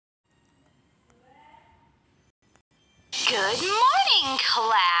Good morning,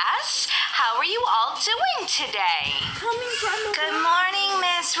 class. How are you all doing today? Good morning,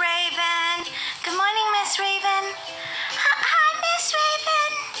 Miss Raven. Good morning, Miss Raven. Hi, Miss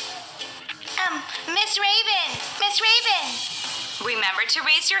Raven. Miss Raven. Miss Raven. Remember to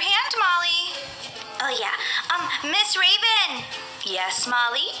raise your hand, Molly. Oh, yeah. Miss Raven. Yes,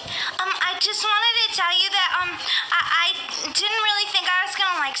 Molly? I just wanted to tell you that, I didn't really think I was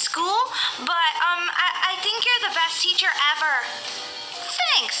gonna like school, but, I think you're the best teacher ever.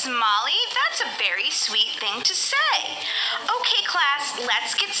 Thanks, Molly. That's a very sweet thing to say. Okay, class,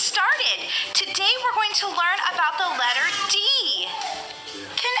 let's get started. Today we're going to learn about the letter D.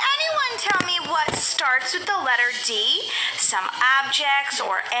 Can anyone tell me what starts with the letter D? Some objects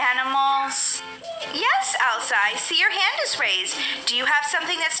or animals? Yes, Elsa, I see your hand is raised. Do you have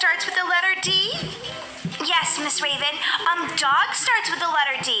something that starts with the letter D? Yes, Miss Raven. Dog starts with the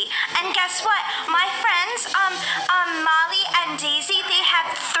letter D. And guess what? My friends, Molly and Daisy, they have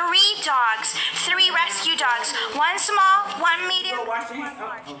 3 dogs. 3 rescue dogs. One small, one medium. Their names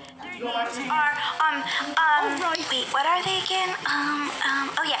are, wait, what are they again?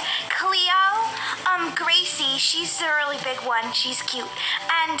 Oh yeah, Cleo, Gracie, she's the really big one. She's cute.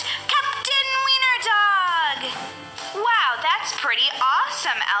 And Captain Wiener Dog. Wow, that's pretty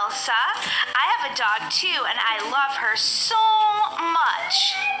awesome, Elsa. I have a dog too, and I love her so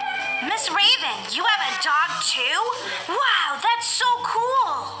much. Miss Raven, you have a dog too? Wow, that's so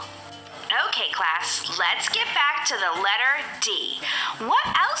cool. Okay, class, let's get back to the letter D. What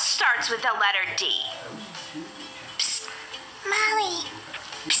else starts with the letter D? Psst, Molly.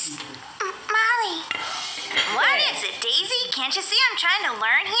 Psst, Molly. What is it, Daisy? Can't you see I'm trying to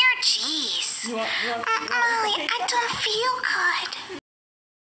learn here? Jeez. Molly, I don't feel good.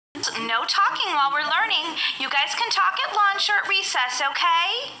 No talking while we're learning. You guys can talk at lunch or at recess,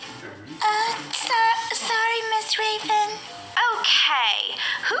 okay? Sorry, Miss Raven. Okay.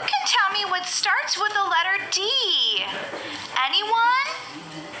 Who can tell me what starts with the letter D? Anyone?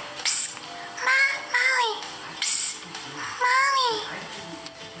 Psst. Molly. Psst. Molly.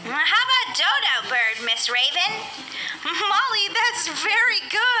 How about Dodo Bird, Miss Raven? Molly, that's very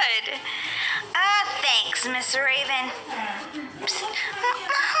good. Thanks, Miss Raven. Psst.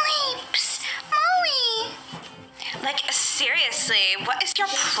 Molly. Psst. Molly. Like, seriously, what is your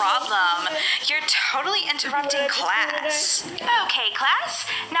problem? You're totally interrupting class. Okay, class,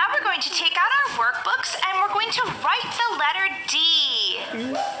 now we're going to take out our workbooks and we're going to write the letter D.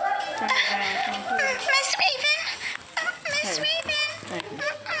 Miss Raven? Miss Raven?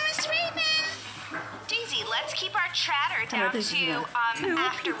 Miss Raven? Daisy, let's keep our chatter down to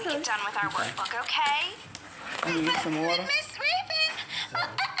after we get done with our workbook, okay? Need some water? Miss Raven!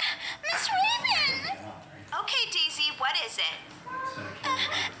 Miss Raven! Okay, Daisy, what is it?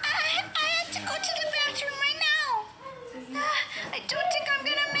 I have to go to the bathroom right now. I don't think I'm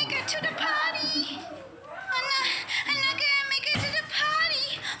gonna make it to the potty. I'm not gonna make it to the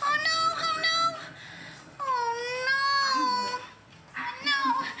potty. Oh no, oh no. Oh no. Oh no.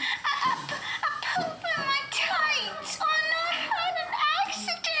 I pooped in my tights. Oh no, I had an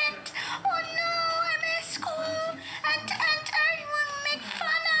accident. Oh no, I'm at school and everyone will make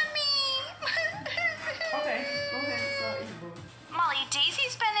fun of me. Okay, go ahead. Molly,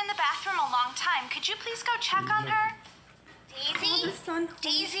 Daisy's been in the bathroom a long time. Could you please go check on her? Daisy?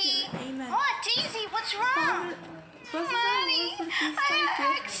 Daisy? What? Daisy, what's wrong? Mommy, I had an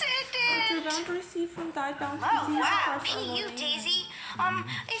accident. Oh, wow. P.U., Daisy.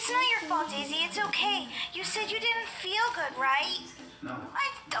 It's not your fault, Daisy. It's okay. You said you didn't feel good, right? My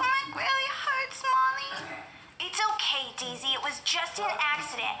stomach really hurts, Molly. It's okay, Daisy. It was just an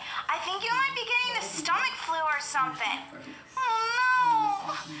accident. I think you might be getting the stomach flu or something. Oh,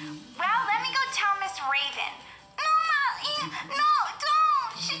 no. Well, let me go tell Miss Raven. No, Molly. No,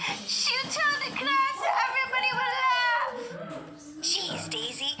 don't. She'll tell the class and everybody will laugh. Jeez,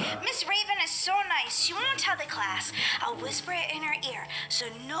 Daisy. Miss Raven is so nice. She won't tell the class. I'll whisper it in her ear so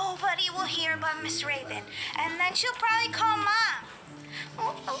nobody will hear but Miss Raven. And then she'll probably call Mom.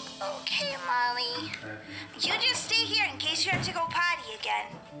 Oh, okay, Molly. You just stay here in case you have to go potty again.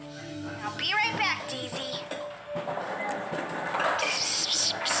 I'll be right back, Daisy.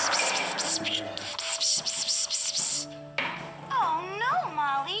 Oh, no,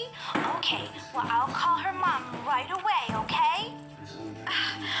 Molly. Okay, well, I'll call her mom right away, okay?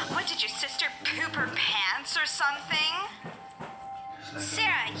 What, did your sister poop her pants or something?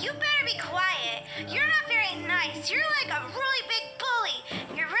 Sarah, you better be quiet. You're not very nice. You're like a really big bully.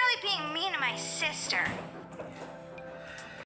 You're really being mean to my sister.